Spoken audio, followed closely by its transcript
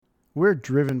We're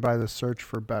driven by the search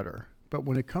for better, but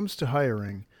when it comes to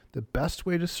hiring, the best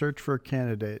way to search for a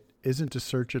candidate isn't to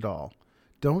search at all.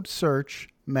 Don't search,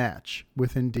 match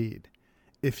with Indeed.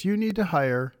 If you need to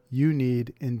hire, you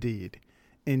need Indeed.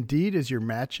 Indeed is your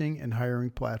matching and hiring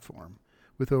platform.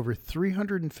 With over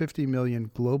 350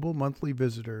 million global monthly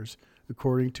visitors,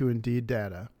 according to Indeed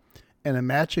data, and a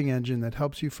matching engine that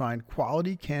helps you find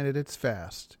quality candidates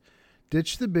fast.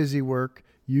 Ditch the busy work.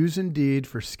 Use Indeed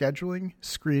for scheduling,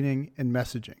 screening, and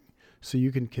messaging so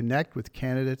you can connect with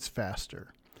candidates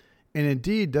faster. And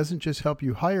Indeed doesn't just help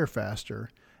you hire faster.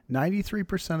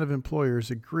 93% of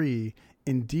employers agree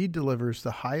Indeed delivers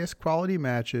the highest quality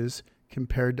matches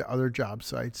compared to other job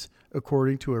sites,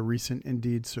 according to a recent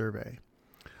Indeed survey.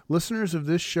 Listeners of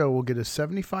this show will get a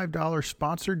 $75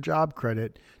 sponsored job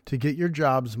credit to get your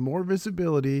jobs more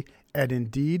visibility at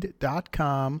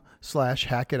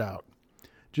Indeed.com/hackitout.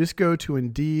 Just go to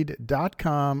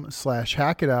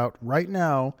Indeed.com/hackitout right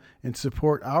now and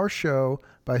support our show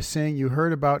by saying you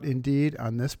heard about Indeed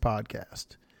on this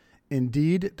podcast.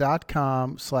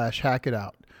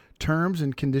 Indeed.com/hackitout. Terms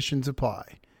and conditions apply.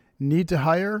 Need to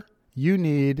hire? You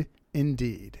need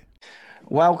Indeed.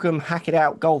 Welcome, Hack It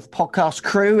Out Golf Podcast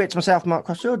crew. It's myself, Mark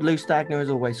Crossfield, Lou Stagner, as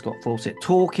always, Scott Fawcett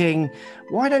talking.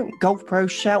 Why don't golf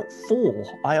pros shout for?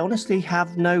 I honestly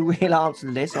have no real answer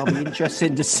to this. I'll be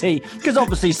interested to see, because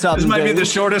obviously some This might be the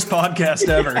shortest podcast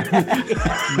ever.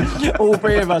 All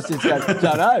three of us just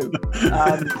don't know.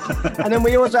 And then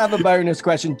we also have a bonus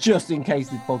question, just in case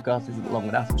this podcast isn't long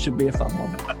enough. It should be a fun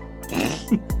one.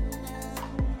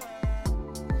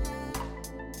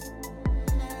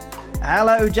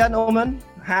 Hello, gentlemen.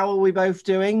 How are we both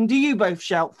doing? Do you both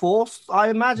shout for? I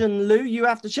imagine, Lou, you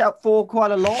have to shout for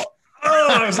quite a lot. Oh,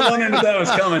 I was wondering if that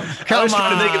was coming. I was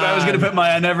trying to think if I was going to put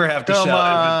my I never have to shout.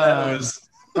 But that was...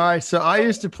 All right, so I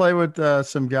used to play with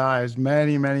some guys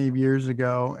many years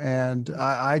ago, and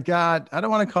I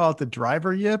don't want to call it the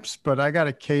driver yips, but I got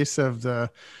a case of I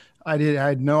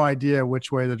had no idea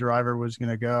which way the driver was going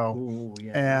to go. Ooh,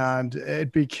 yeah. And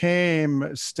it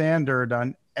became standard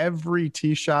on every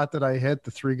tee shot that I hit, the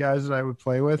three guys that I would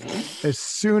play with. As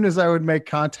soon as I would make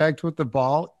contact with the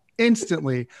ball,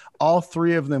 instantly all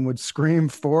three of them would scream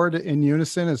forward in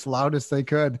unison as loud as they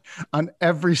could on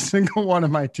every single one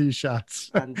of my tee shots.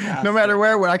 No matter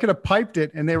where I could have piped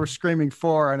it and they were screaming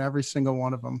for on every single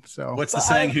one of them. So what's the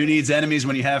saying? Who needs enemies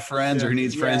when you have friends, or who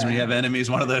needs friends when you have enemies?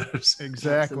 One of those.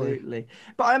 Exactly. Absolutely.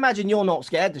 But I imagine you're not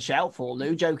scared to shout for,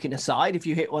 Lou. Joking aside, if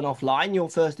you hit one offline, your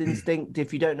first instinct,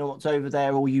 if you don't know what's over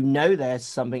there, or you know there's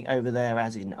something over there,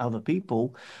 as in other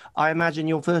people, I imagine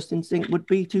your first instinct would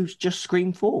be to just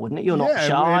scream for, wouldn't it? You're not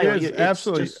shy.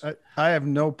 Absolutely. I have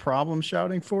no problem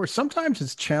shouting for. Sometimes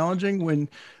it's challenging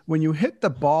when you hit the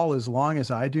ball as long as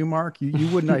I do, Mark. You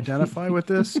wouldn't identify with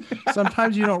this.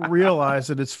 Sometimes you don't realize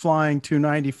that it's flying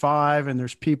 295 and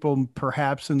there's people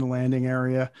perhaps in the landing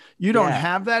area. You don't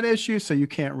have that issue, so you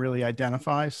can't really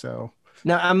identify. So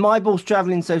no, and my ball's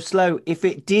traveling so slow. If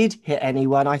it did hit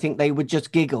anyone, I think they would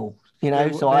just giggle.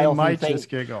 So I often might think just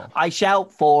giggle. I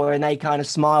shout for, and they kind of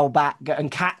smile back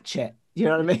and catch it. You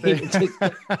know what I mean?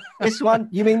 This one?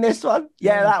 You mean this one?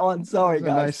 Yeah, that one. Sorry, guys.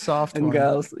 A nice soft and one.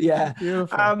 Girls. Yeah.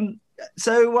 Beautiful.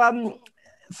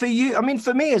 For you, I mean,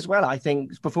 for me as well, I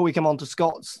think, before we come on to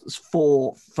Scott's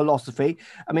philosophy,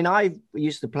 I mean, I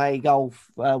used to play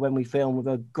golf when we filmed with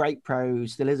a great pro,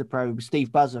 still is a pro,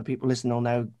 Steve Buzzer. People listening will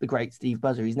know the great Steve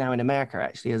Buzzer. He's now in America,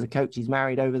 actually, as a coach. He's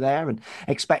married over there and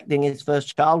expecting his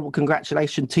first child. Well,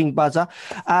 congratulations, Team Buzzer.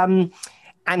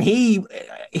 And he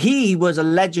was a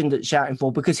legend at shouting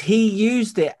for, because he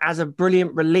used it as a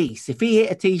brilliant release. If he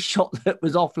hit a tee shot that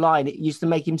was offline, it used to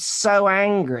make him so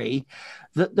angry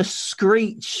that the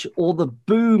screech or the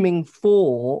booming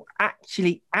for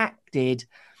actually acted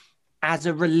as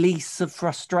a release of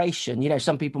frustration.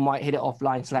 Some people might hit it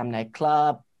offline, slam their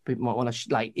club. People might want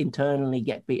to internally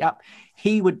get beat up.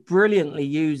 He would brilliantly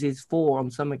use his for on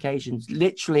some occasions.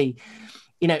 Literally,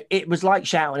 it was like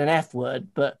shouting an F word,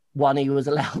 but one he was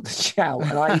allowed to shout.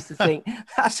 And I used to think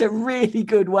that's a really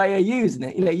good way of using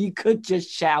it. You could just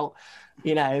shout,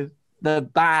 the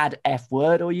bad F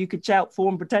word, or you could shout for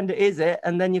and pretend it is it.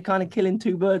 And then you're kind of killing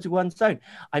two birds with one stone.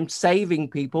 I'm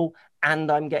saving people and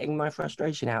I'm getting my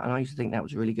frustration out. And I used to think that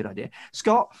was a really good idea.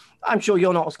 Scott, I'm sure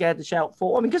you're not scared to shout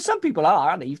for. I mean, because some people are,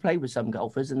 aren't they? You've played with some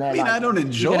golfers and they're I don't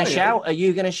enjoy You're going to shout? Are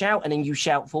you going to shout? And then you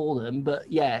shout for them. But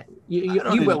yeah,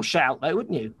 you will shout though,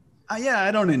 wouldn't you? I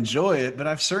don't enjoy it, but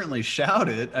I've certainly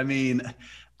shouted. I mean,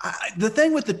 the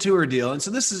thing with the tour deal, and so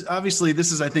this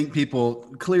is, I think, people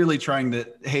clearly trying to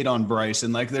hate on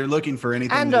Bryson, like they're looking for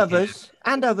anything. And others,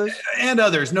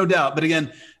 no doubt. But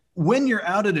again, when you're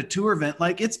out at a tour event,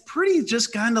 like it's pretty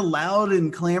just kind of loud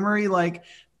and clamory, like,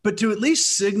 but to at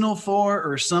least signal for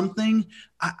or something,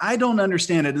 I don't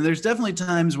understand it. And there's definitely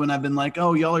times when I've been like,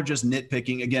 oh, y'all are just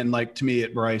nitpicking again, like to me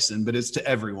at Bryson, but it's to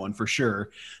everyone for sure.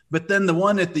 But then the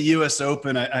one at the US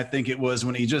Open, I think it was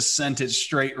when he just sent it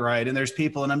straight right. And there's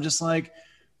people, and I'm just like,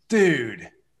 dude,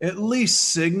 at least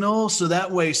signal. So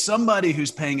that way somebody who's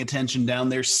paying attention down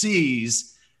there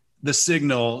sees the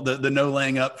signal, the no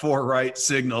laying up for right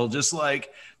signal, just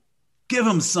like, give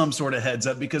them some sort of heads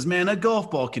up, because man, a golf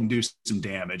ball can do some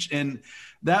damage. And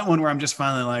that one where I'm just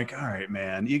finally like, all right,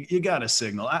 man, you got to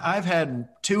signal. I've had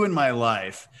two in my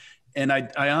life, and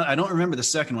I don't remember the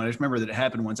second one. I just remember that it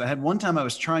happened once. I had one time I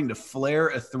was trying to flare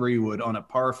a 3-wood on a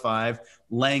par 5,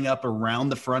 laying up around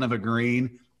the front of a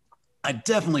green. I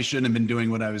definitely shouldn't have been doing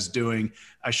what I was doing.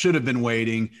 I should have been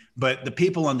waiting, but the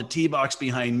people on the tee box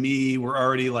behind me were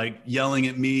already like yelling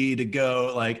at me to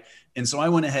go, like. And so I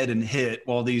went ahead and hit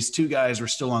while these two guys were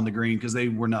still on the green because they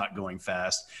were not going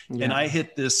fast. Yeah. And I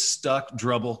hit this stuck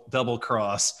double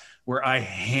cross where I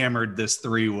hammered this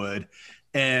 3-wood,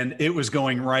 and it was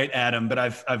going right at him. But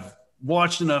I've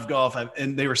watched enough golf,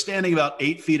 and they were standing about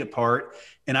 8 feet apart,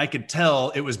 and I could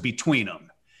tell it was between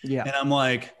them. Yeah. And I'm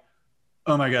like,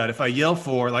 oh my God, if I yell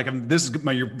for, like,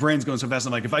 your brain's going so fast.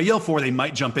 I'm like, if I yell for, they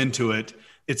might jump into it.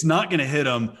 It's not going to hit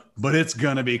them, but it's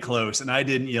going to be close. And I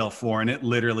didn't yell for, and it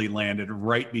literally landed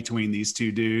right between these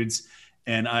two dudes.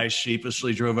 And I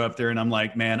sheepishly drove up there, and I'm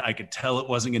like, man, I could tell it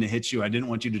wasn't going to hit you. I didn't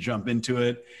want you to jump into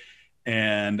it.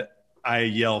 And I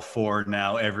yell for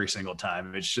now every single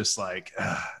time. It's just like,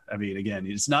 I mean, again,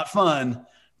 it's not fun,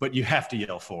 but you have to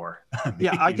yell for.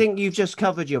 Yeah, I think you've just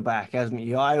covered your back, hasn't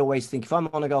you? I always think if I'm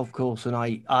on a golf course and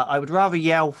I would rather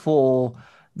yell for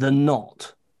than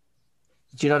not.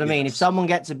 Do you know what I mean? If someone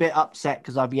gets a bit upset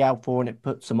because I've yelled for and it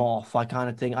puts them off, I kind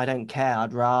of think I don't care.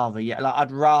 I'd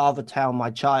rather tell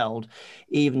my child,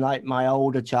 even like my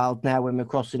older child now when we're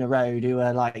crossing a road, who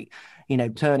are like,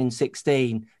 turning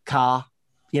 16, car.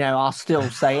 I'll still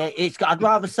say it. I'd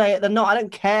rather say it than not. I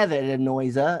don't care that it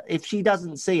annoys her. If she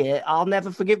doesn't see it, I'll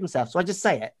never forgive myself. So I just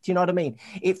say it. Do you know what I mean?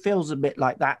 It feels a bit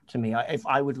like that to me. If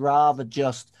I would rather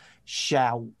just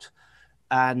shout.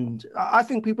 And I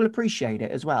think people appreciate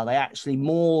it as well. They actually,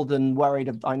 more than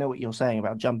worried. I know what you're saying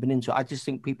about jumping into it. I just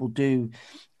think people do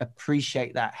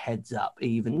appreciate that heads up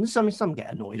even. Some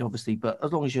get annoyed, obviously, but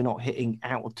as long as you're not hitting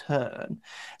out of turn.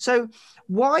 So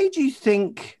why do you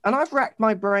think, and I've racked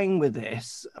my brain with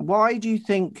this, why do you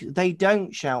think they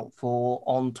don't shout for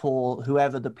on tour,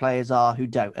 whoever the players are who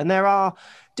don't? And there are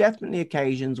definitely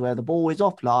occasions where the ball is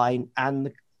offline and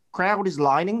the crowd is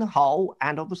lining the hole.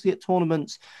 And obviously at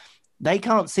tournaments, they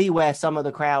can't see where some of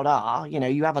the crowd are.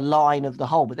 You have a line of the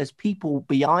hole, but there's people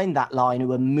behind that line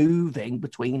who are moving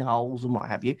between holes and what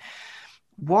have you.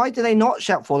 Why do they not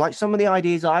shout for? Like some of the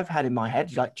ideas I've had in my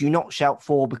head, like, do you not shout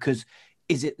for because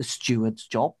is it the steward's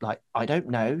job? Like, I don't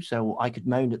know. So I could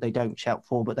moan that they don't shout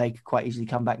for, but they could quite easily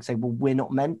come back and say, well, we're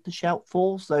not meant to shout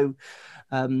for. So,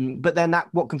 but then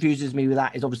what confuses me with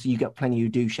that is obviously you get plenty who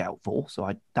do shout for.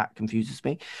 So that confuses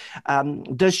me.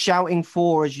 Does shouting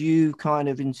for, as you kind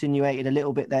of insinuated a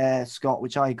little bit there, Scott,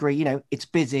 which I agree, it's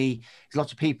busy. There's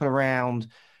lots of people around.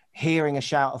 Hearing a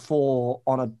shout of for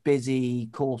on a busy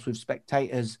course with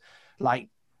spectators, like,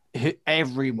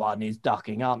 everyone is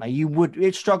ducking, aren't they?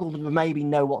 You'd struggle to maybe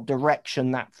know what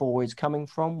direction that for is coming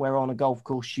from, where on a golf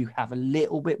course you have a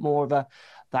little bit more of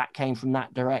that came from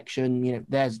that direction.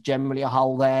 There's generally a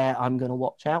hole there, I'm going to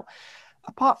watch out.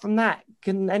 Apart from that,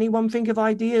 can anyone think of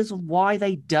ideas of why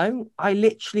they don't? I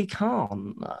literally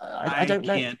can't. I don't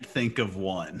know. I can't think of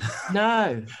one.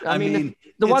 No. I mean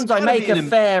the ones I make are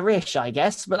fair-ish, I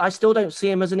guess, but I still don't see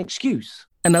them as an excuse.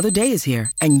 Another day is here,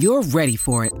 and you're ready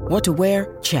for it. What to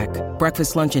wear? Check.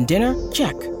 Breakfast, lunch, and dinner?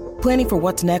 Check. Planning for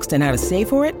what's next and how to save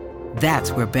for it?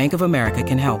 That's where Bank of America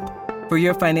can help. For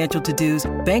your financial to-dos,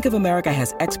 Bank of America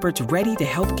has experts ready to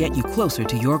help get you closer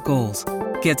to your goals.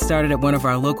 Get started at one of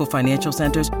our local financial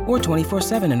centers or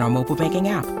 24/7 in our mobile banking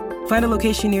app. Find a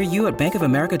location near you at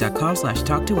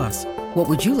bankofamerica.com/talktous. What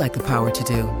would you like the power to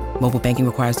do? Mobile banking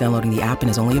requires downloading the app and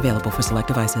is only available for select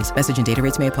devices. Message and data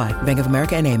rates may apply. Bank of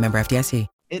America NA, member FDIC.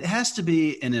 It has to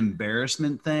be an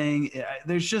embarrassment thing.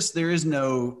 There is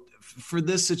no, for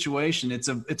this situation, it's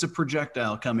a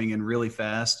projectile coming in really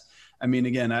fast. I mean,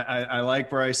 again, I like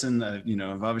Bryson.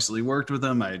 I've obviously worked with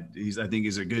him. I think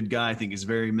he's a good guy. I think he's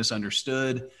very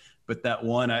misunderstood. But that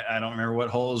one, I don't remember what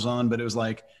hole it was on, but it was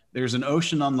like, there's an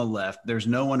ocean on the left. There's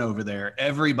no one over there.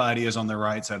 Everybody is on the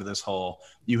right side of this hole.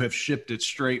 You have shipped it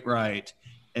straight right.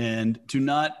 And to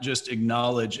not just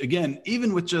acknowledge, again,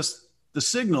 even with just the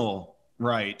signal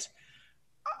right,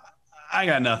 I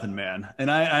got nothing, man.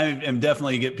 And I am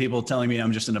definitely get people telling me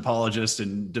I'm just an apologist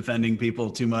and defending people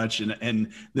too much.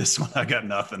 And this one, I got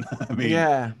nothing. I mean,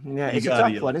 yeah, it's a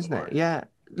tough one, isn't it? Yeah.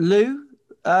 Lou,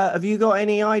 have you got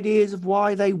any ideas of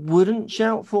why they wouldn't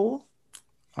shout for?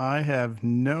 I have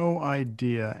no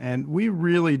idea. And we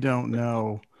really don't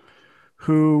know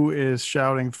who is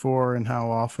shouting for and how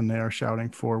often they are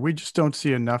shouting for. We just don't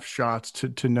see enough shots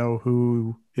to know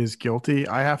who is guilty.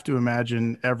 I have to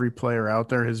imagine every player out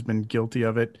there has been guilty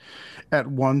of it at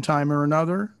one time or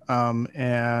another.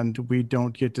 And we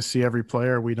don't get to see every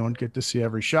player. We don't get to see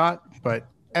every shot, but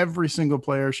every single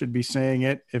player should be saying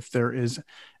it. If there is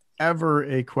ever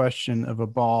a question of a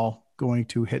ball going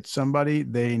to hit somebody,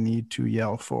 they need to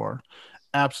yell for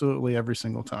absolutely every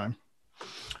single time.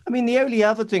 I mean, the only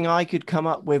other thing I could come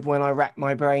up with when I rack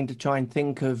my brain to try and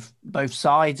think of both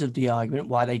sides of the argument,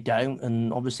 why they don't,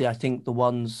 and obviously I think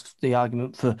the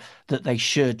argument for that they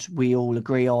should, we all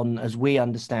agree on as we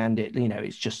understand it,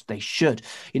 it's just they should.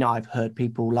 I've heard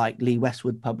people like Lee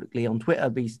Westwood publicly on Twitter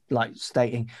be like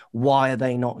stating, why are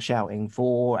they not shouting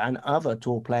for, and other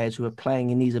tour players who are playing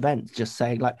in these events just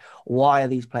saying like, why are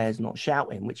these players not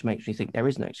shouting, which makes me think there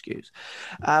is no excuse.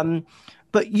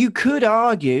 But you could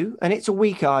argue, and it's a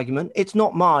weak argument, it's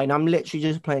not mine, I'm literally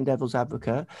just playing devil's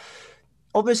advocate.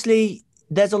 Obviously,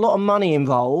 there's a lot of money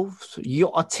involved.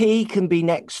 A tee can be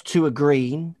next to a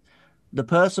green. The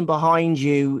person behind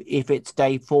you, if it's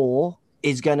day 4,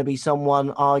 is going to be someone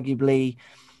arguably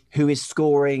who is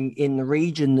scoring in the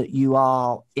region that you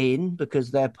are in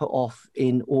because they're put off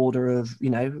in order of,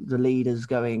 the leaders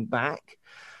going back.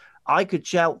 I could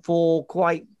shout for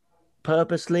quite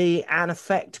purposely and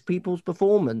affect people's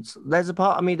performance. There's a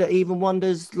part of me that even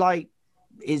wonders, like,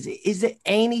 is it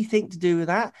anything to do with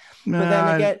that? No, but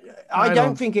then again, I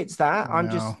don't think it's that. I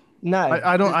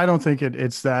don't think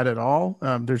it's that at all.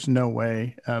 There's no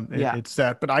way it's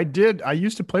that. But I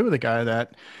used to play with a guy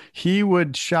that he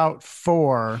would shout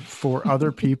for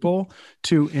other people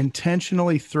to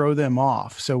intentionally throw them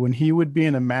off. So when he would be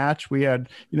in a match, we had,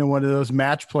 one of those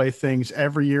match play things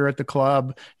every year at the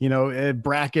club,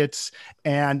 brackets.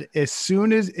 And as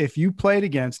soon as, if you played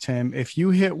against him, if you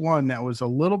hit one that was a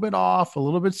little bit off, a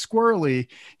little bit squirrely,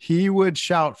 he would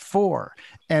shout for.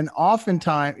 And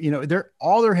oftentimes,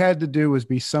 all there had to do was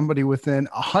be somebody within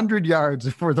 100 yards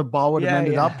of where the ball would have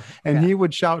ended up, and he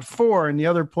would shout for, and the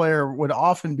other player would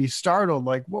often be startled,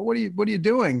 like, what are you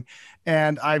doing?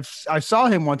 And I saw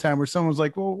him one time where someone was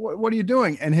like, well, what are you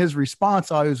doing? And his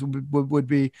response always would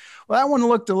be, well, that one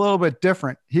looked a little bit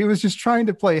different. He was just trying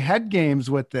to play head games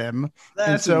with them.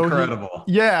 That's incredible.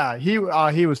 He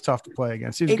was tough to play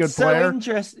against. He's a good player.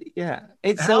 Interesting. Yeah.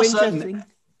 It's so interesting.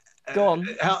 Go on.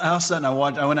 Hal Sutton, I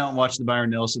went out and watched the Byron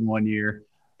Nelson one year,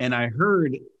 and I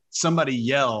heard somebody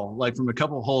yell, like from a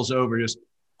couple of holes over, just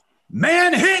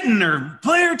man hitting or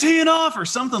player teeing off or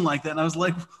something like that. And I was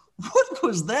like, what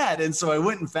was that? And so I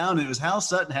went and found it. It was Hal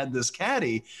Sutton had this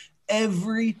caddy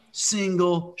every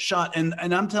single shot. And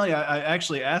I'm telling you, I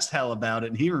actually asked Hal about it,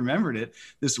 and he remembered it.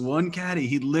 This one caddy,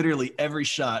 he literally every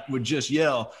shot would just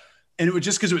yell, and it would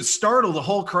just because it would startle the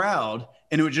whole crowd,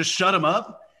 and it would just shut him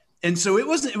up. And so it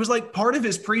was like part of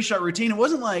his pre-shot routine. It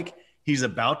wasn't like he's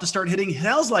about to start hitting.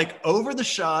 Hal's like over the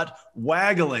shot,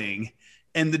 waggling,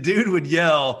 and the dude would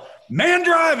yell, man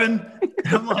driving.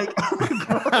 And I'm like, oh my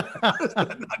God, does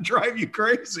that not drive you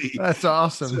crazy? That's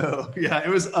awesome. So, yeah, it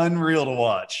was unreal to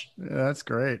watch. Yeah, that's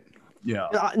great. Yeah.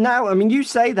 Now, I mean, you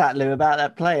say that, Lou, about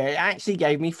that player. It actually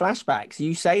gave me flashbacks.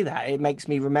 You say that. It makes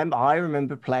me remember. I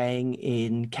remember playing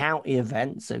in county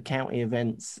events. So county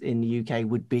events in the UK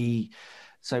would be,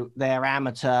 so they're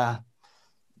amateur,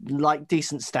 like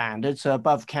decent standard. So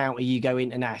above county, you go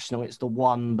international. It's the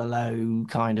one below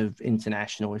kind of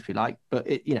international, if you like.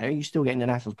 But, you still get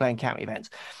internationals playing county events.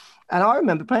 And I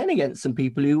remember playing against some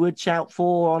people who would shout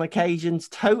for on occasions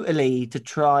totally to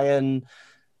try and,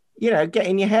 get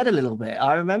in your head a little bit.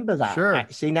 I remember that. Sure.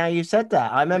 Actually, now you said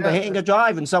that. I remember hitting a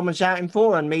drive and someone shouting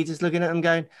for and me just looking at them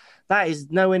going, that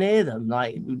is nowhere near them.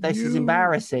 Like, this is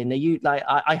embarrassing. Are you like,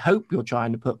 I hope you're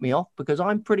trying to put me off because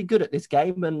I'm pretty good at this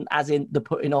game. And as in the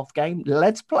putting off game,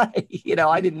 let's play.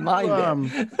 I didn't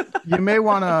mind it. You may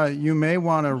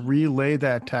want to relay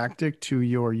that tactic to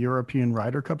your European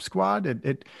Ryder Cup squad.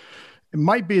 It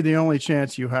might be the only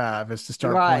chance you have is to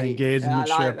start playing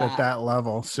gamesmanship at that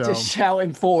level. So just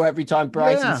shouting for every time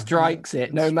Bryson strikes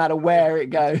it, no matter where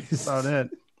it goes. That's about it.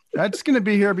 That's going to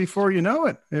be here before you know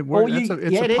it.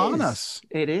 It's upon us.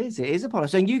 It is upon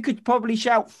us. And you could probably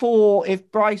shout 4 if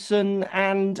Bryson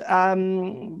and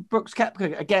Brooks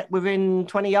Koepka get within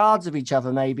 20 yards of each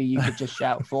other. Maybe you could just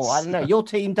shout 4. I don't know. Your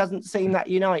team doesn't seem that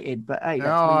united, but hey,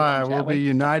 we'll be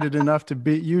united enough to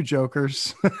beat you,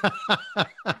 jokers.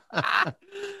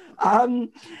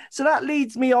 So that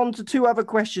leads me on to 2 other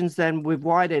questions then with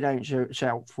why they don't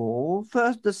shout 4.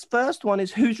 The first one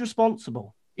is who's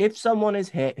responsible? If someone is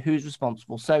hit, who's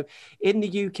responsible? So in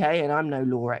the UK, and I'm no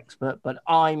law expert, but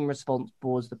I'm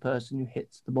responsible as the person who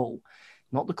hits the ball,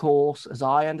 not the course, as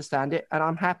I understand it. And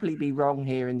I'm happily be wrong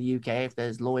here in the UK if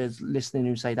there's lawyers listening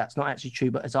who say that's not actually true.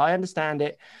 But as I understand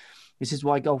it, this is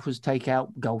why golfers take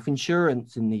out golf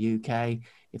insurance in the UK.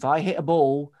 If I hit a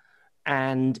ball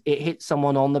and it hits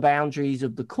someone on the boundaries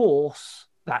of the course,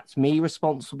 that's me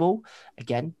responsible.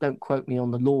 Again, don't quote me on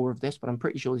the law of this, but I'm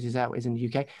pretty sure this is how it is in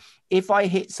the UK. If I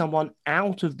hit someone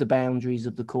out of the boundaries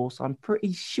of the course, I'm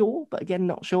pretty sure, but again,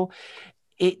 not sure,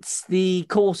 it's the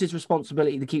course's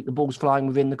responsibility to keep the balls flying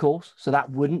within the course. So that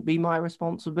wouldn't be my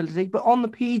responsibility. But on the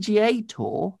PGA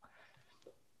Tour,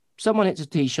 someone hits a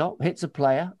tee shot, hits a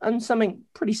player, and something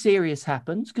pretty serious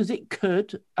happens because it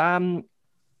could.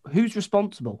 Who's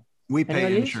responsible? We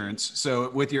pay insurance. So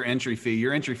with your entry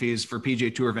fees for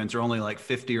PGA Tour events are only like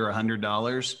 $50 or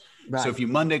 $100. Right. So if you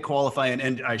Monday qualify,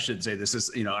 and I should say this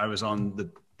is, I was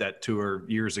on that tour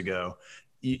years ago.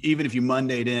 Even if you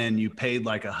Mondayed in, you paid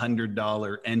like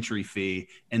 $100 entry fee,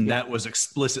 and that was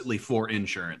explicitly for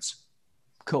insurance.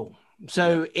 Cool.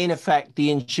 So in effect,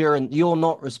 the insurance, you're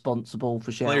not responsible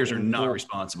for shouting. Players are not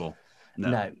responsible.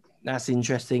 No. That's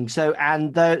interesting. So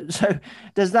does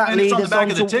that lead it's on us the back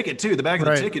on of the ticket too? The back of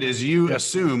the ticket is you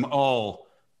assume all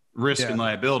risk and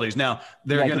liabilities. Now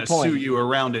they're going to sue you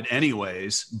around it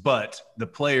anyways, but the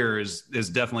player is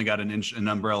definitely got an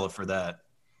umbrella for that.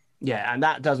 Yeah, and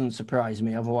that doesn't surprise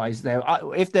me. Otherwise,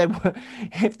 if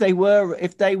they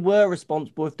were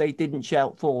responsible, if they didn't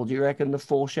shout 4, do you reckon the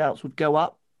 4 shouts would go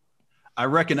up? I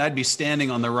reckon I'd be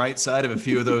standing on the right side of a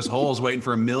few of those holes waiting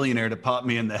for a millionaire to pop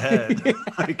me in the head.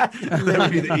 That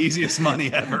would be the easiest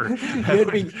money ever.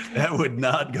 That would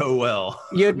not go well.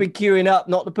 You'd be queuing up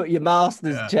not to put your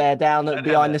master's chair down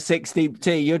behind the 16th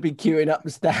tee. You'd be queuing up to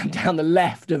stand down the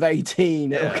left of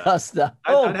 18 at Augusta.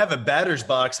 I'd have a batter's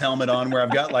box helmet on where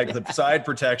I've got like the side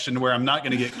protection where I'm not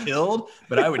going to get killed,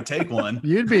 but I would take one.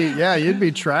 You'd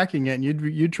be tracking it, and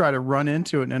you'd try to run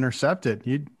into it and intercept it.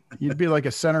 You'd be like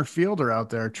a center fielder out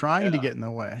there trying to get in the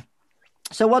way.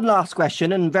 So one last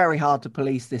question, and very hard to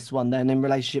police this one then in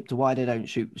relationship to why they don't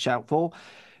shout 4.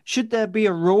 Should there be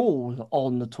a rule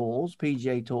on the tours,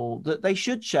 PGA Tour, that they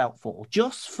should shout 4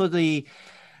 just for the,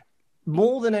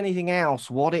 more than anything else,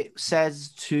 what it says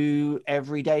to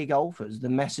everyday golfers, the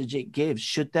message it gives?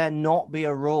 Should there not be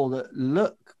a rule that,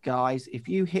 look, guys, if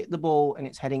you hit the ball and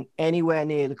it's heading anywhere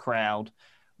near the crowd,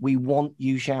 we want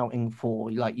you shouting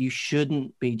 4. Like, you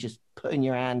shouldn't be just putting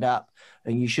your hand up,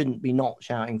 and you shouldn't be not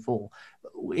shouting 4.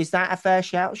 Is that a fair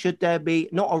shout? Should there be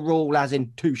not a rule as in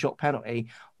 2-shot penalty,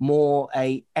 more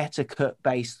a etiquette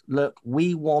based, look,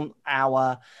 we want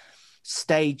our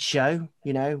stage show,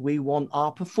 we want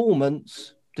our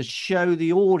performance to show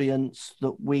the audience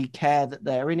that we care that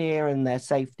they're in here and their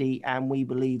safety, and we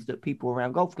believe that people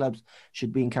around golf clubs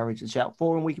should be encouraged to shout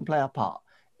 4, and we can play our part.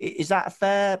 Is that a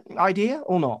fair idea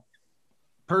or not?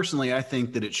 Personally, I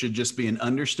think that it should just be an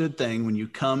understood thing when you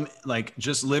come, like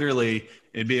just literally,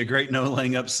 it'd be a great no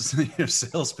laying up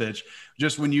sales pitch.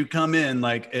 Just when you come in,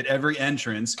 like at every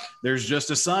entrance, there's just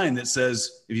a sign that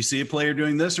says, if you see a player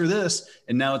doing this or this,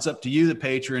 and now it's up to you, the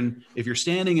patron, if you're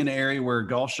standing in an area where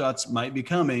golf shots might be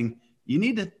coming, you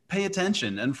need to pay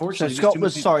attention. Unfortunately,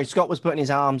 so Scott was putting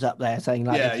his arms up there saying,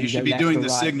 like, you should be doing the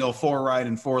signal 4 right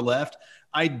and 4 left.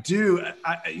 I do,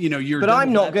 but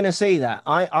I'm not going to see that.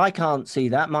 I can't see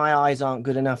that. My eyes aren't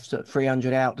good enough to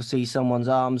 300 out to see someone's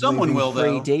arms. Someone will,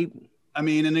 though. Deep. I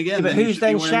mean, and again, but who's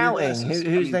then shouting?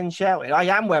 Who's then shouting? I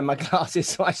am wearing my glasses,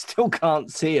 so I still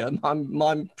can't see them.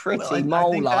 I'm pretty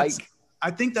mole-like. I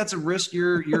think that's a risk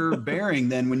you're bearing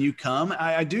then when you come.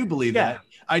 I do believe that.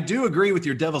 I do agree with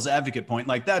your devil's advocate point.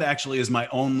 Like, that actually is my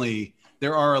only.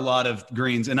 There are a lot of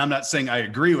greens, and I'm not saying I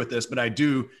agree with this, but I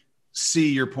do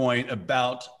see your point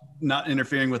about not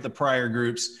interfering with the prior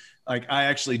groups. Like, I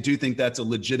actually do think that's a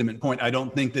legitimate point. I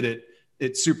don't think that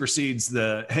it supersedes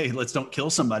the, hey, let's don't kill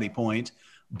somebody point.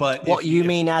 But what you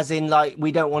mean, as in, like,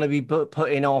 we don't want to be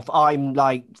putting off. I'm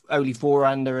like only 4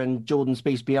 under, and Jordan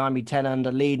Spieth behind me 10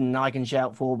 under, leading. And I can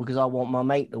shout 4 because I want my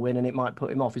mate to win, and it might put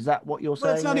him off. Is that what you're saying?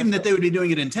 Well, it's not even that they would be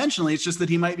doing it intentionally. It's just that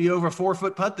he might be over a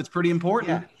 4-foot putt that's pretty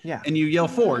important. Yeah. And you yell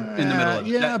 4 in the middle of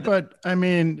it. Yeah, but I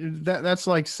mean, that's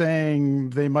like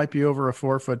saying they might be over a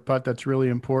 4-foot putt that's really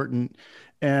important,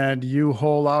 and you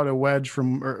hole out a wedge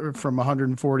from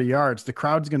 140 yards. The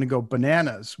crowd's going to go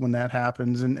bananas when that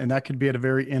happens, and that could be at a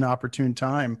very inopportune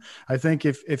time. I think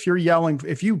if you're yelling,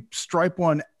 if you stripe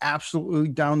one absolutely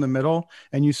down the middle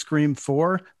and you scream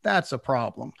 4, that's a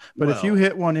problem. But if you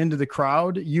hit one into the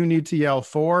crowd, you need to yell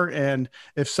 4. And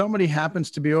if somebody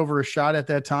happens to be over a shot at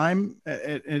that time,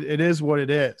 it is what it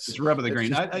is. It's rub of the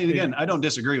green. I don't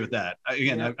disagree with that.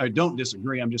 I don't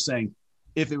disagree. I'm just saying,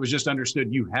 if it was just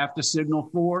understood you have to signal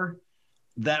 4,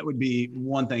 that would be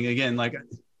one thing.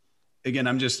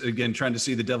 I'm just trying to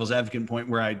see the devil's advocate point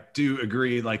where I do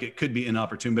agree, like, it could be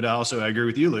inopportune, but I agree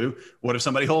with you, Lou. What if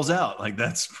somebody holds out? Like,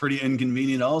 that's pretty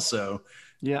inconvenient also.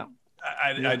 Yeah.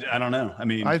 I don't know. I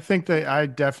mean, I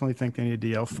definitely think they need to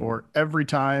yell 4 every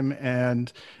time. And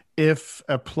if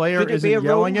a player isn't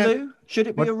yelling it, Lou? Should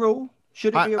it be a rule?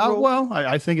 Should it be a rule?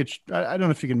 I think I don't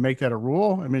know if you can make that a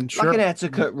rule. I mean, sure. Like an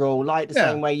etiquette rule, like the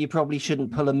same way you probably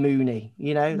shouldn't pull a Mooney,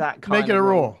 that kind of make it a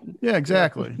rule. Yeah,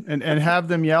 exactly. And have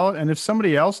them yell it. And if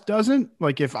somebody else doesn't,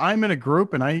 like if I'm in a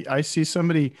group and I see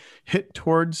somebody hit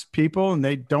towards people and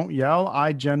they don't yell,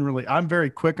 I'm very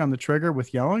quick on the trigger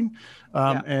with yelling.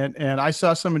 And I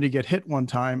saw somebody get hit one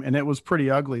time, and it was pretty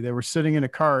ugly. They were sitting in a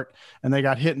cart and they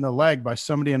got hit in the leg by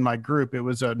somebody in my group. It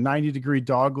was a 90-degree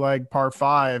dog leg par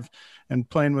 5, and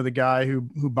playing with a guy who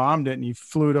bombed it, and he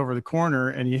flew it over the corner,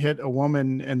 and he hit a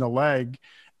woman in the leg,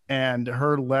 and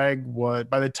her leg was,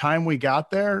 by the time we got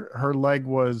there, her leg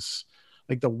was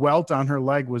like, the welt on her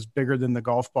leg was bigger than the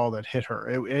golf ball that hit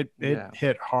her. It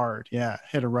hit hard. Yeah.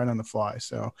 Hit her right on the fly.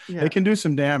 So it can do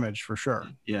some damage for sure.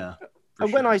 Yeah.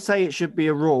 And when I say it should be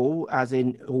a rule, as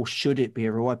in, or should it be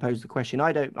a rule, I pose the question.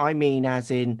 I mean, as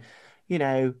in,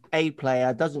 a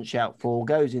player doesn't shout 4,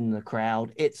 goes in the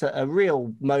crowd. It's a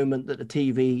real moment that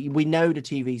we know the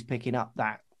TV's picking up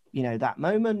that, that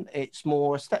moment. It's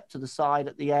more a step to the side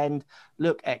at the end.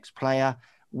 Look, ex-player,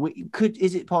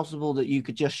 is it possible that you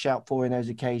could just shout 4 in those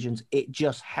occasions? It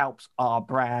just helps our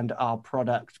brand, our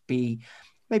product be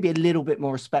maybe a little bit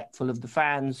more respectful of the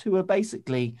fans, who are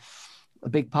basically a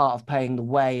big part of paying the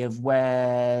way of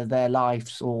where their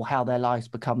lives, or how their lives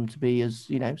become to be as,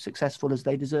 successful as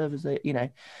they deserve, as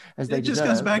they just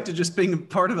comes back to just being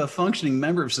part of a functioning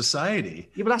member of society.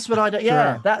 Yeah, but that's what I don't.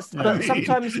 Yeah, but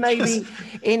sometimes maybe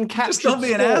in captured just don't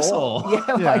be an asshole. Yeah,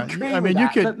 I agree with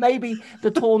that. But maybe the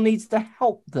tour needs to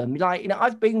help them. Like,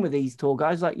 I've been with these tour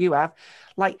guys, like you have.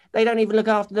 Like, they don't even look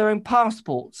after their own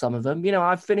passport, some of them.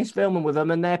 I've finished filming with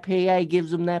them and their PA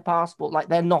gives them their passport. Like,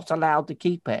 they're not allowed to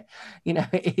keep it.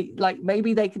 Like,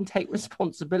 maybe they can take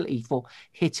responsibility for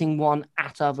hitting one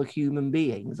at other human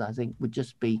beings, I think would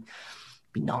just be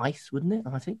nice, wouldn't it?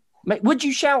 I think. Would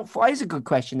you shout for, here's a good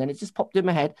question then, it just popped in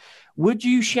my head. Would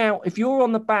you shout, if you're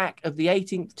on the back of the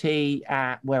 18th tee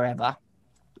at wherever,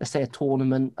 let's say a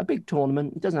tournament, a big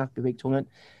tournament, it doesn't have to be a big tournament,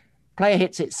 player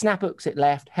hits it, snap hooks it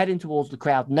left, heading towards the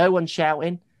crowd. No one's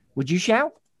shouting. Would you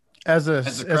shout? As a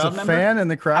fan in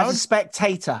the crowd? As a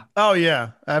spectator. Oh,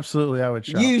 yeah. Absolutely, I would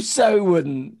shout. You so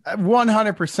wouldn't.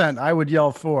 100%. I would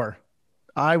yell 4.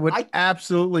 I would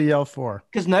absolutely yell 4.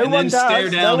 Because no one does.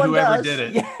 Stare down whoever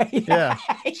did it. Yeah.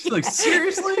 Like,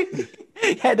 seriously?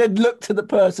 Yeah, then look to the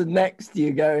person next to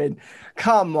you going,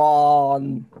 come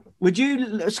on.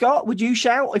 Scott, would you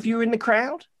shout if you were in the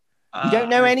crowd? You don't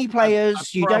know any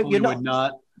players. You're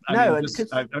not.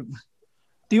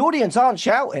 The audience aren't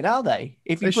shouting, are they?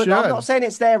 I'm not saying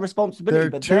it's their responsibility,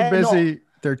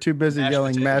 They're too busy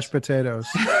yelling mashed potatoes.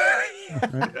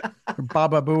 Right?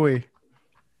 Baba Booey.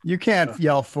 You can't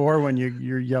yell 4 when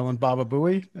you're yelling Baba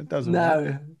Booey. That doesn't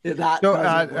work.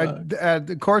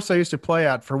 The course I used to play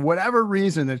at, for whatever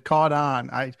reason, it caught on.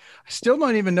 I still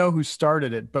don't even know who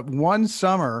started it, but one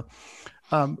summer,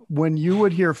 when you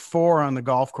would hear 4 on the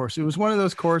golf course, it was one of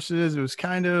those courses. It was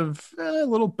kind of a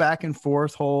little back and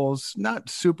forth holes, not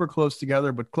super close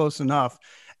together, but close enough.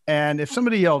 And if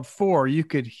somebody yelled 4, you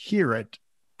could hear it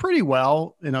pretty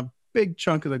well in a big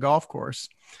chunk of the golf course.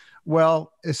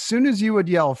 Well, as soon as you would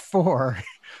yell 4,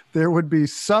 there would be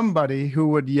somebody who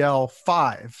would yell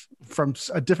 5 from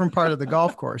a different part of the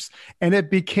golf course. And it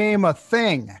became a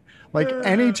thing. Like,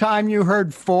 anytime you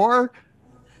heard 4,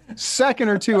 second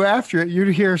or two after it,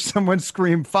 you'd hear someone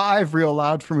scream 5 real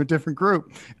loud from a different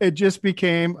group. It just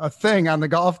became a thing on the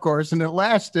golf course, and it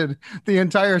lasted the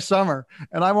entire summer.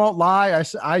 And I won't lie,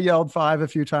 I yelled 5 a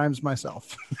few times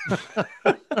myself.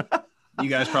 You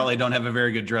guys probably don't have a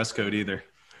very good dress code either.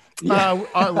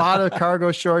 A lot of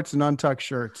cargo shorts and untucked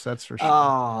shirts, that's for sure.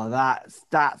 Oh,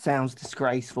 that sounds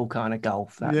disgraceful kind of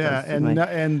golf.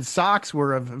 And socks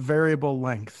were of variable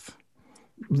length.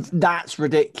 That's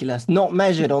ridiculous. Not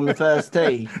measured on the first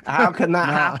tee. How can that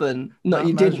happen? No,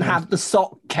 you didn't have the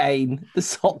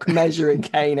sock measuring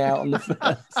cane out on the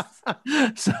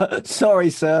first. So, sorry,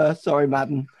 sir. Sorry,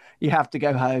 madam. You have to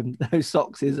go home. Those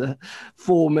socks are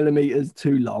 4 millimeters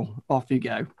too long. Off you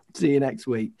go. See you next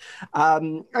week.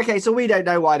 Okay, so we don't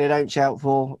know why they don't shout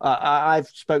for. I've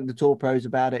spoken to tour pros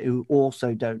about it who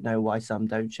also don't know why some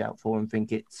don't shout for and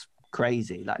think it's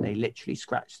crazy. Like they literally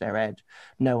scratch their head.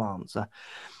 No answer.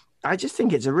 I just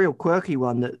think it's a real quirky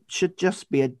one that should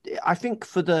just be I think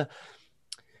for the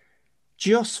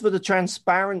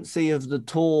transparency of the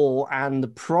tour and the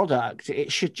product,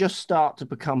 it should just start to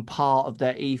become part of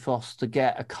their ethos to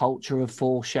get a culture of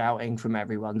full shouting from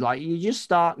everyone. Like you just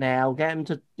start now, get them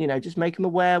to, just make them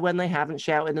aware when they haven't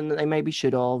shouted and that they maybe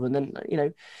should have. And then,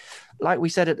 like we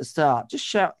said at the start, just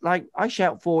shout. Like I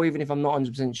shout for, even if I'm not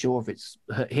 100% sure if it's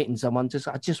hitting someone,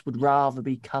 I just would rather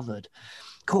be covered.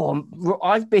 Cool.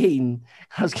 I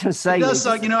was going to say, it does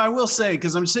suck, I will say,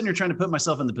 because I'm sitting here trying to put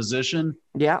myself in the position.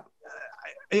 Yeah.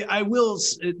 I will,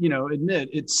 admit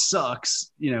it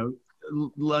sucks.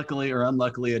 Luckily or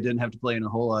unluckily, I didn't have to play in a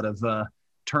whole lot of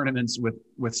tournaments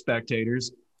with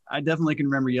spectators. I definitely can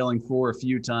remember yelling 4 a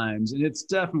few times, and it's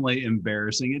definitely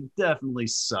embarrassing. It definitely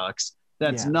sucks.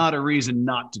 That's not a reason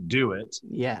not to do it.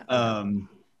 Yeah.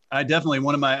 I definitely,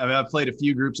 I played a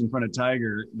few groups in front of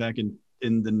Tiger back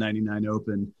in the 99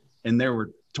 Open, and there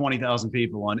were 20,000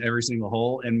 people on every single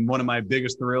hole. And one of my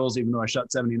biggest thrills, even though I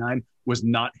shot 79, was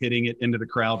not hitting it into the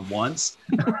crowd once.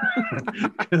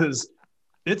 Because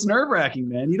it's nerve-wracking,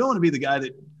 man. You don't want to be the guy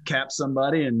that caps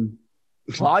somebody. And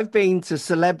well, I've been to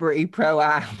celebrity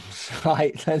pro-ams,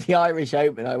 right? The Irish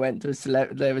Open, I went to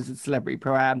there was a celebrity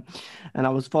pro-am, and I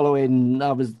was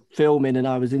filming, and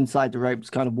I was inside the ropes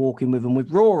kind of walking with them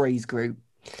with Rory's group.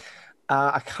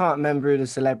 I can't remember who the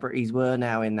celebrities were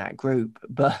now in that group,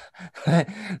 but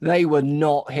they were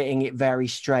not hitting it very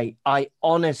straight. I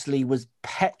honestly was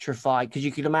petrified because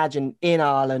you could imagine in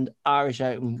Ireland, Irish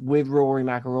Open with Rory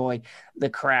McIlroy, the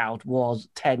crowd was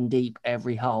 10 deep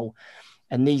every hole.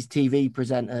 And these TV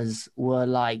presenters were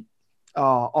like,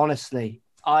 oh, honestly,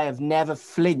 I have never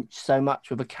flinched so much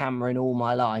with a camera in all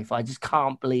my life. I just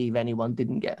can't believe anyone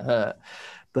didn't get hurt.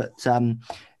 But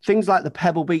things like the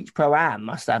Pebble Beach Pro-Am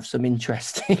must have some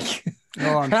interesting.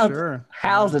 Oh, I'm sure.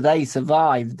 How do they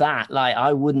survive that? Like,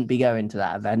 I wouldn't be going to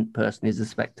that event personally as a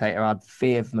spectator. I'd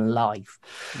fear for my life.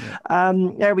 Yeah.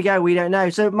 There we go. We don't know.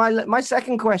 So my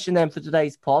second question then for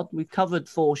today's pod, we've covered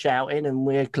foreshouting and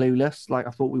we're clueless, like I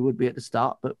thought we would be at the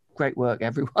start, but great work,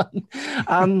 everyone.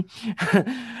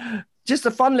 Just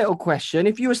a fun little question.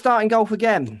 If you were starting golf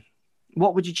again,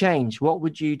 what would you change? What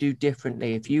would you do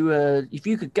differently? If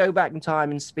you could go back in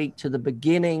time and speak to the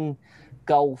beginning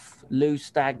golf, Lou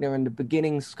Stagner, and the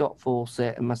beginning Scott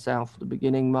Fawcett and myself, the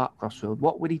beginning Mark Crossfield,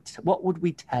 what would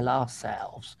we tell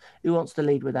ourselves? Who wants to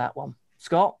lead with that one?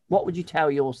 Scott, what would you tell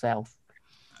yourself?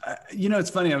 It's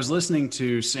funny. I was listening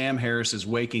to Sam Harris's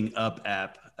Waking Up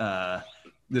app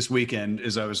this weekend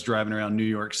as I was driving around New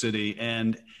York City,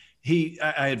 and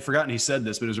I had forgotten he said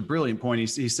this, but it was a brilliant point.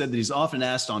 He said that he's often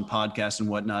asked on podcasts and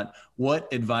whatnot, what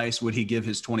advice would he give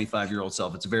his 25-year-old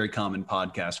self? It's a very common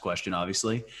podcast question,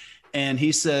 obviously. And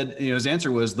he said, his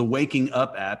answer was the Waking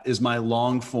Up app is my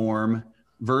long form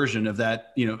version of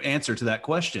that, answer to that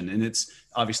question. And it's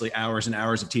obviously hours and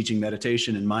hours of teaching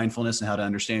meditation and mindfulness and how to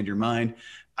understand your mind.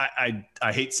 I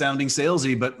hate sounding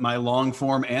salesy, but my long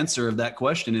form answer of that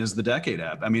question is the Decade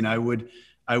app. I mean, I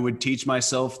would teach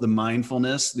myself the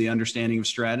mindfulness, the understanding of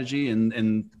strategy,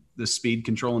 and the speed,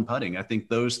 control, and putting. I think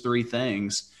those 3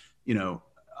 things,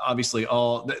 obviously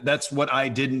that's what I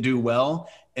didn't do well.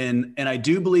 And I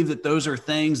do believe that those are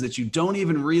things that you don't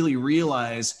even really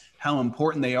realize how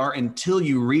important they are until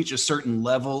you reach a certain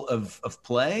level of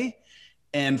play.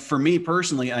 And for me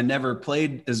personally, I never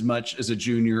played as much as a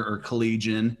junior or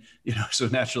collegian, so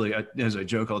naturally, as I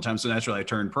joke all the time, so naturally I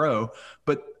turned pro,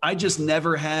 but I just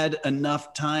never had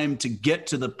enough time to get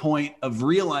to the point of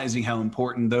realizing how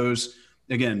important those,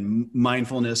 again,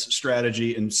 mindfulness,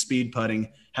 strategy, and speed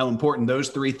putting, how important those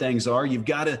 3 things are. You've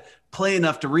got to play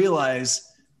enough to realize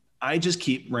I just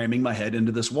keep ramming my head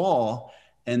into this wall.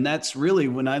 And that's really,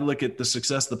 when I look at the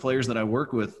success the players that I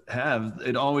work with have,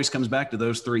 it always comes back to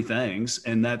those three things.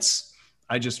 And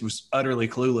I just was utterly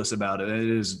clueless about it. It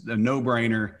is a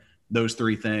no-brainer, those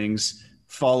three things,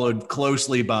 followed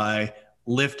closely by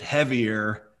lift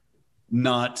heavier,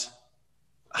 not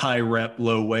high rep,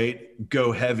 low weight,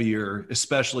 go heavier,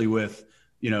 especially with,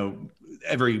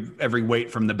 every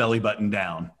weight from the belly button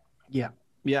down. Yeah,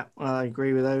 I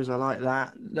agree with those. I like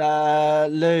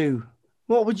that. Lou,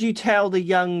 what would you tell the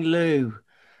young Lou?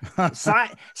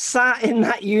 sat in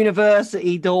that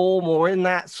university dorm or in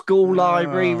that school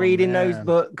library reading those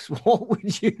books, what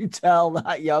would you tell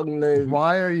that young Lou?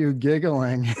 Why are you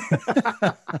giggling?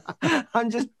 I'm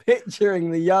just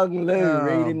picturing the young Lou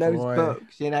reading those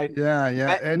books,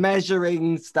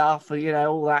 measuring stuff,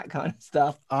 all that kind of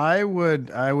stuff. I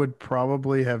would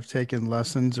probably have taken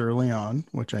lessons early on,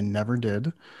 which I never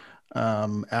did. Tell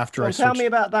me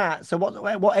about that. So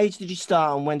what age did you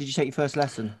start and when did you take your first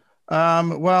lesson?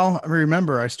 Well, I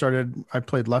remember I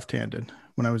played left-handed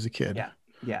when I was a kid.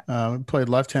 Yeah. Played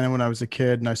left-handed when I was a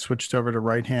kid, and I switched over to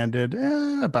right-handed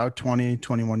about 20,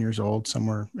 21 years old,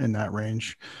 somewhere in that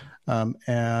range.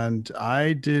 And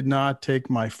I did not take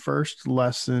my first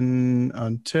lesson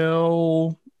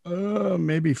until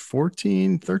maybe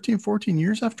 13, 14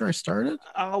 years after I started.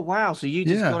 Oh, wow. So you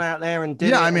just got out there and did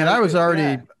it. Yeah, I mean,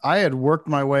 I had worked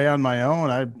my way on my own.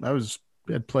 I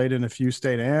had played in a few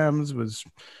state AMs,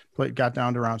 got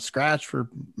down to around scratch for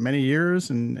many years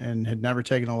and had never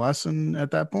taken a lesson at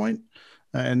that point,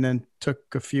 and then took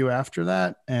a few after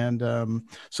that. And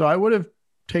so I would have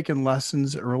taken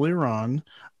lessons earlier on.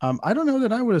 I don't know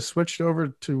that I would have switched over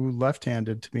to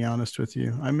left-handed, to be honest with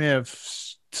you. I may have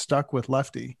stuck with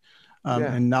lefty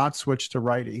and not switched to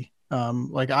righty.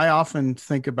 Like I often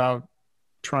think about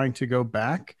trying to go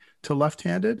back to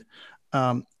left-handed.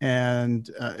 And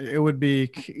it would be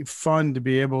fun to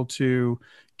be able to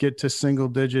get to single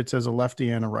digits as a lefty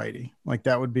and a righty. Like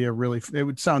that would be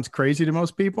it sounds crazy to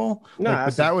most people,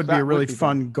 but that would be a really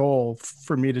fun goal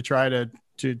for me to try to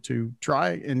try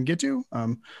and get to.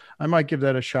 I might give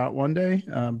that a shot one day.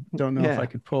 Don't know if I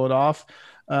could pull it off.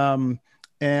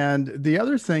 And the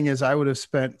other thing is I would have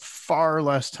spent far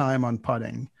less time on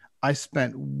putting. I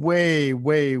spent way,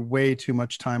 way, way too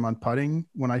much time on putting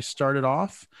when I started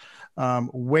off.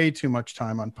 Way too much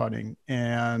time on putting,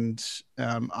 and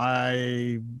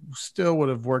I still would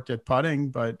have worked at putting,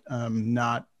 but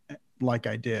not like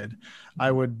I did. I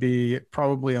would be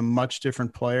probably a much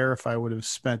different player if I would have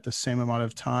spent the same amount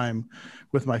of time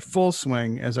with my full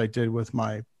swing as I did with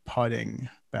my putting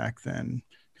back then.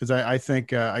 Because I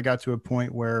think I got to a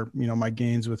point where my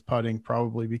gains with putting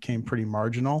probably became pretty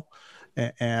marginal,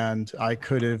 and I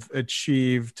could have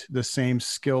achieved the same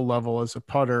skill level as a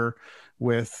putter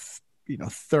with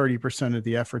 30% of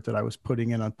the effort that I was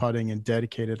putting in on putting and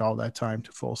dedicated all that time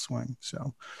to full swing.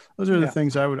 So those are the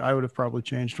things I would have probably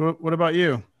changed. What about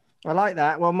you? I like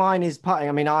that. Well, mine is putting.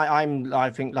 I mean, I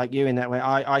think like you in that way.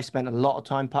 I spent a lot of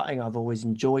time putting. I've always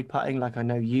enjoyed putting, like I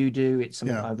know you do. It's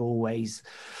something I've always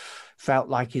felt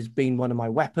like has been one of my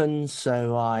weapons.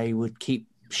 So I would keep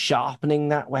sharpening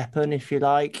that weapon, if you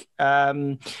like.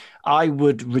 I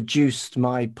would reduce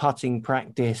my putting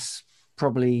practice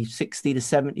probably 60 to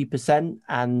 70%,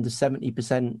 and the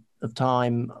 70% of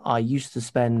time I used to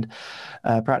spend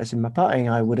practicing my putting,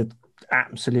 I would have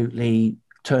absolutely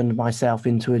turned myself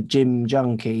into a gym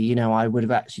junkie. I would have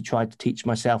actually tried to teach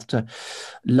myself to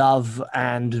love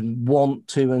and want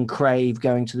to and crave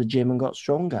going to the gym and got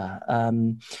stronger.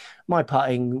 My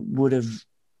putting would have,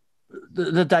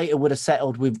 the data would have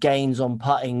settled with gains on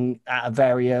putting at a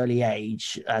very early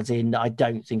age, as in I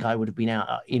don't think I would have been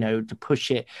out, to push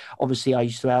it. Obviously, I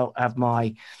used to have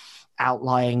my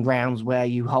outlying rounds where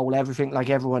you hole everything like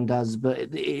everyone does,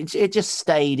 but it just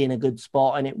stayed in a good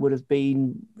spot, and it would have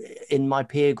been in my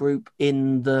peer group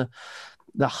in the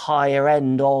higher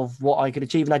end of what I could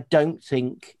achieve. And I don't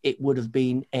think it would have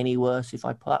been any worse if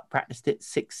I practiced it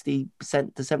 60%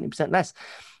 to 70% less,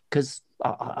 because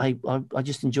I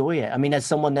just enjoy it. I mean, as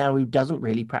someone now who doesn't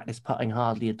really practice putting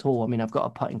hardly at all, I mean, I've got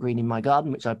a putting green in my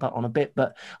garden, which I putt on a bit,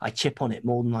 but I chip on it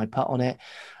more than I putt on it.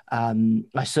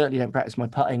 I certainly don't practice my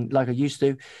putting like I used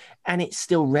to, and it's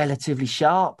still relatively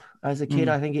sharp. As a kid,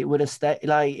 I think it would have stayed,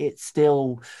 like, it's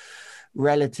still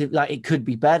relative, like it could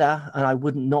be better, and I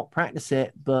wouldn't not practice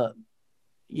it. But,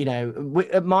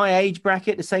 at my age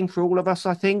bracket, the same for all of us,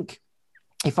 I think,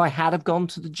 if I had have gone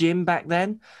to the gym back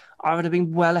then, I would have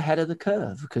been well ahead of the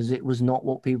curve, because it was not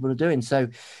what people are doing. So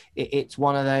it's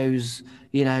one of those,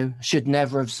 should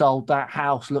never have sold that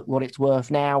house, look what it's worth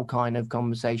now kind of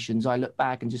conversations. I look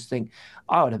back and just think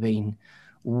I would have been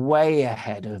way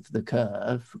ahead of the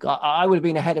curve. I would have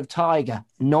been ahead of Tiger,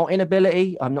 not in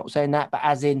ability. I'm not saying that, but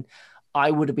as in I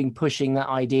would have been pushing that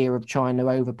idea of trying to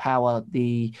overpower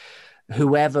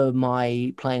whoever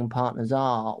my playing partners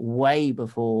are way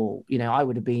before, I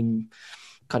would have been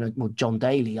kind of, well, John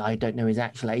Daly, I don't know his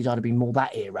actual age. I'd have been more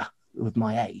that era with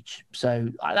my age. So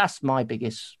that's my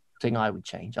biggest thing I would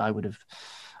change.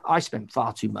 I spent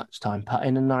far too much time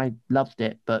putting and I loved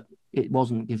it, but it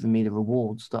wasn't giving me the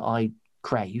rewards that I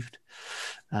craved.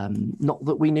 Not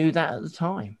that we knew that at the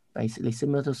time. Basically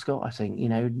similar to Scott, I think,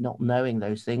 not knowing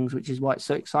those things, which is why it's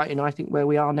so exciting. I think where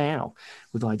we are now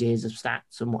with ideas of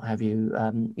stats and what have you,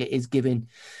 it is giving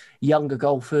younger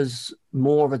golfers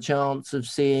more of a chance of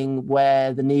seeing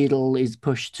where the needle is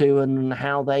pushed to and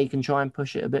how they can try and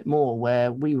push it a bit more,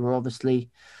 where we were obviously,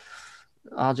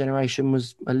 our generation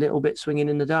was a little bit swinging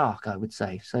in the dark, I would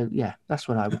say. So yeah, that's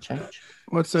what I would change.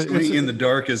 Swinging in the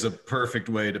dark is a perfect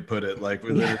way to put it. Like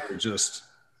we literally just...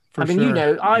 For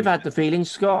sure. I've had the feeling,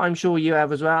 Scott, I'm sure you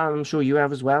have as well. I'm sure you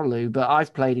have as well, Lou, but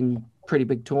I've played in pretty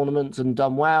big tournaments and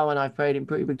done well. And I've played in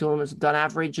pretty big tournaments and done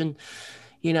average. And,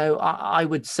 I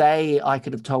would say I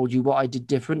could have told you what I did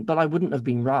different, but I wouldn't have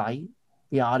been right.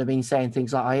 I'd have been saying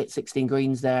things like I hit 16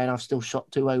 greens there and I've still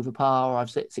shot 2 over par, or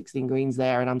I've hit 16 greens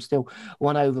there and I'm still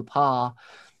 1 over par.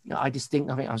 I think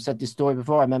I've said this story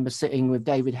before. I remember sitting with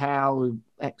David Howe,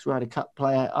 ex-Ryder Cup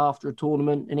player, after a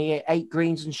tournament, and he hit 8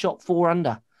 greens and shot 4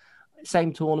 under.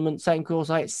 Same tournament, same course.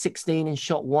 I hit 16 and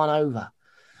shot 1 over.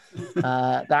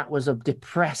 That was a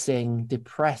depressing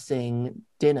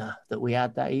dinner that we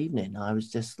had that evening. I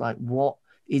was just like, what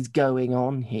is going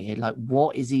on here? Like,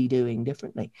 what is he doing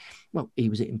differently? Well, he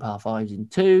was hitting par 5s in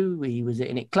 2. He was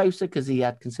hitting it closer because he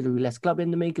had considerably less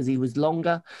clubbing than me because he was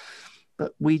longer.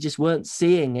 But we just weren't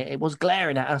seeing it. It was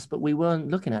glaring at us, but we weren't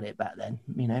looking at it back then.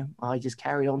 I just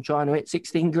carried on trying to hit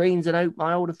 16 greens and hope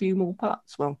I hold a few more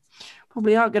putts. Well,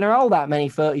 probably aren't going to hold that many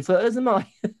 30-footers, am I?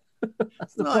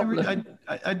 That's the problem.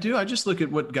 I do. I just look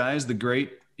at what guys, the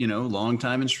great,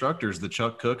 longtime instructors, the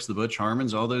Chuck Cooks, the Butch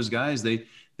Harmons, all those guys, they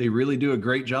really do a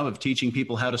great job of teaching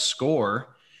people how to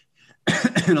score.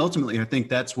 And ultimately, I think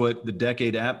that's what the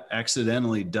Decade app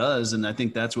accidentally does. And I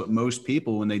think that's what most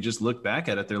people, when they just look back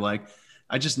at it, they're like,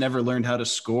 I just never learned how to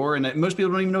score. And most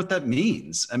people don't even know what that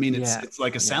means. I mean, it's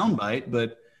like a soundbite,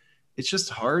 but it's just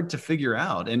hard to figure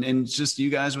out. And it's just you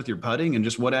guys with your putting and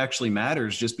just what actually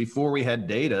matters. Just before we had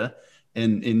data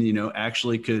and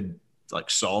actually could like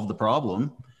solve the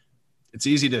problem. It's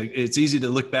easy to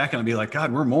look back and be like,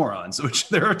 God, we're morons. Which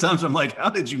there are times I'm like, how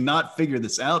did you not figure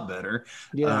this out better?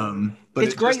 Yeah. But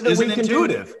it's great that we can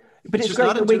intuitive. But it's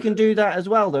great that we can do that as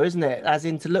well, though, isn't it? As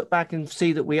in to look back and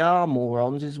see that we are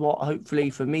morons is what,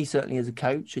 hopefully, for me, certainly as a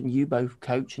coach, and you both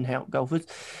coach and help golfers,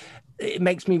 it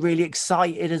makes me really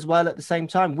excited as well at the same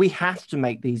time. We have to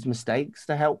make these mistakes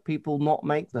to help people not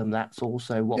make them. That's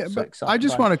also what's so exciting. I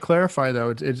just want to clarify,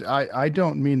 though, I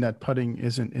don't mean that putting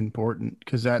isn't important,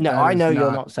 because that. No, that I know not,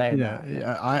 you're not saying that.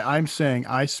 Yeah, I'm saying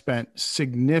I spent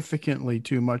significantly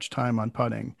too much time on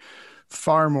putting.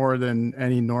 Far more than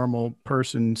any normal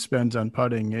person spends on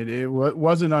putting. It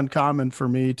wasn't uncommon for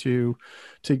me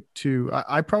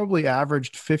I probably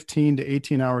averaged 15 to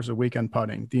 18 hours a week on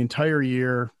putting the entire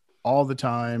year, all the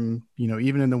time.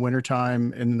 Even in the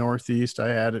wintertime in the Northeast, I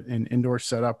had an indoor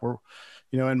setup where,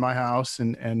 in my house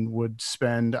and would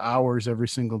spend hours every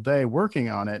single day working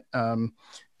on it.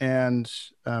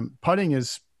 Putting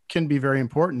can be very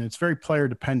important. It's very player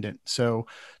dependent. So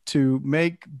to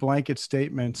make blanket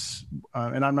statements,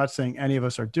 and I'm not saying any of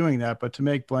us are doing that, but to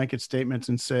make blanket statements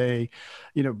and say,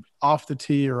 off the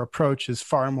tee or approach is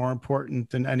far more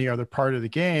important than any other part of the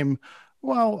game.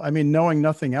 Well, I mean, knowing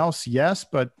nothing else, yes,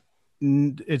 but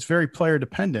it's very player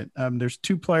dependent. There's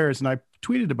 2 players, and I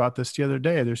tweeted about this the other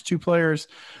day. There's 2 players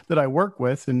that I work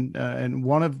with, and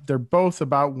they're both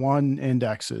about 1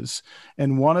 indexes,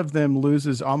 and one of them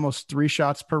loses almost 3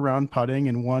 shots per round putting,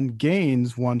 and one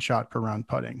gains 1 shot per round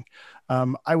putting.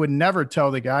 I would never tell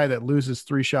the guy that loses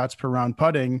 3 shots per round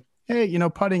putting, hey,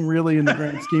 putting really in the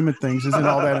grand scheme of things isn't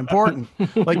all that important.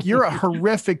 Like, you're a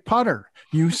horrific putter.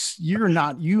 You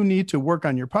need to work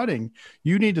on your putting.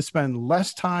 You need to spend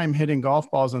less time hitting golf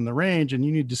balls on the range, and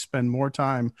you need to spend more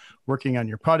time working on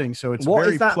your putting. So it's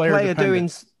very player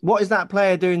dependent. What is that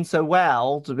player doing so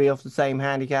well to be off the same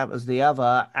handicap as the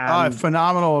other? And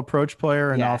phenomenal approach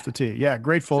player and off the tee. Yeah,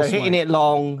 great full swing. Hitting it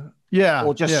long. Yeah.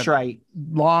 Or just straight.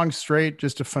 Long, straight,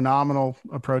 just a phenomenal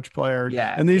approach player.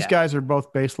 Yeah. And these guys are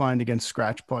both baselined against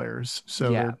scratch players.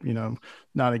 So they're,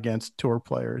 not against tour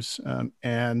players.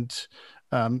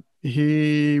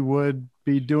 He would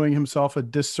be doing himself a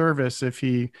disservice if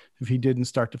he didn't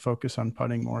start to focus on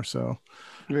putting more. So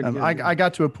I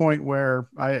got to a point where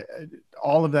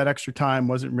all of that extra time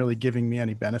wasn't really giving me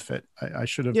any benefit. I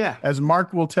should have, as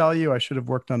Mark will tell you, I should have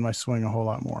worked on my swing a whole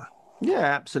lot more. Yeah,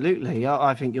 absolutely.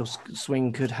 I think your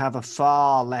swing could have a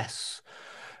far less,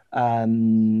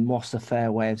 what's a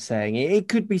fair way of saying it? It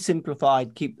could be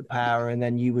simplified, keep the power, and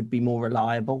then you would be more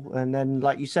reliable. And then,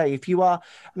 like you say, if you are,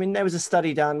 I mean, there was a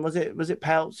study done, was it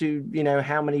Peltz who,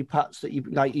 how many putts that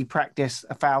you practice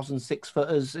 1,000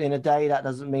 6-footers in a day? That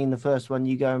doesn't mean the first one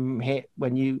you go and hit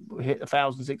when you hit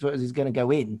 1,000 6-footers is going to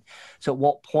go in. So at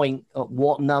what point, at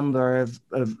what number of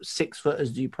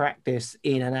 6-footers do you practice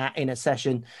in a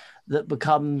session that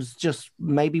becomes just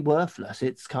maybe worthless?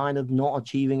 It's kind of not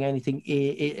achieving anything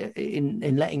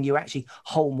in letting you actually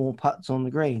hold more putts on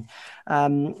the green.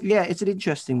 It's an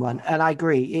interesting one. And I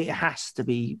agree, it has to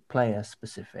be player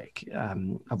specific.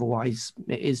 Otherwise,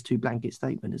 it is too blanket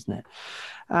statement, isn't it?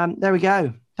 There we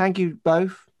go. Thank you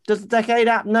both. Does the Decade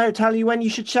app tell you when you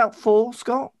should shout 4,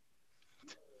 Scott?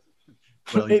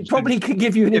 Well, it probably could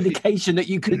give you an indication that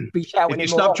you could be shouting. If you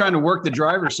stop trying to work the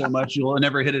driver so much, you'll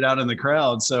never hit it out in the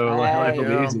crowd. So it'll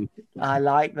be easy. I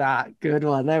like that. Good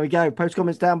one. There we go. Post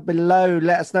comments down below.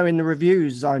 Let us know in the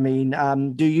reviews. I mean,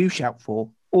 do you shout 4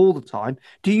 all the time?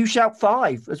 Do you shout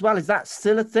 5 as well? Is that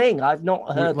still a thing? I've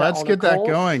not heard. Let's get that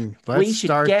going. Let's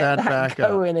start that back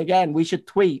going again. We should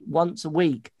tweet once a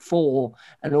week 4,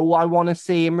 and all I want to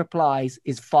see in replies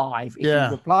is 5. If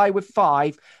you reply with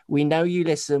 5, we know you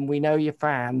listen, we know you're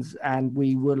fans, and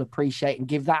we will appreciate and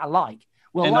give that a like.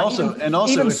 Well, and also,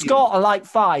 even Scott, I like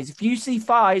 5s. If you see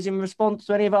 5s in response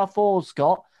to any of our 4s,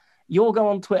 Scott, you'll go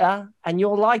on Twitter and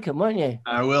you'll like them, won't you?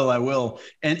 I will.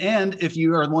 And if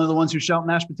you are one of the ones who shout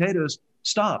mashed potatoes,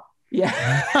 stop.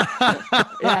 Yeah.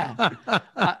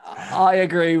 I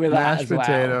agree with that. Mashed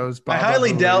potatoes. I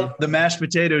highly doubt the mashed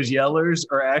potatoes yellers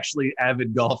are actually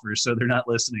avid golfers, so they're not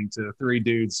listening to 3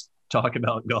 dudes talk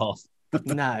about golf.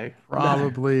 No.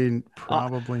 Probably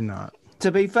not.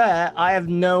 To be fair, I have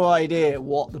no idea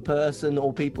what the person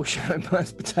or people showing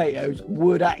mashed potatoes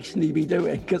would actually be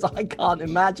doing, because I can't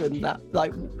imagine that.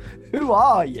 Like, who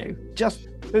are you? Just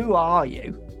who are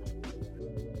you?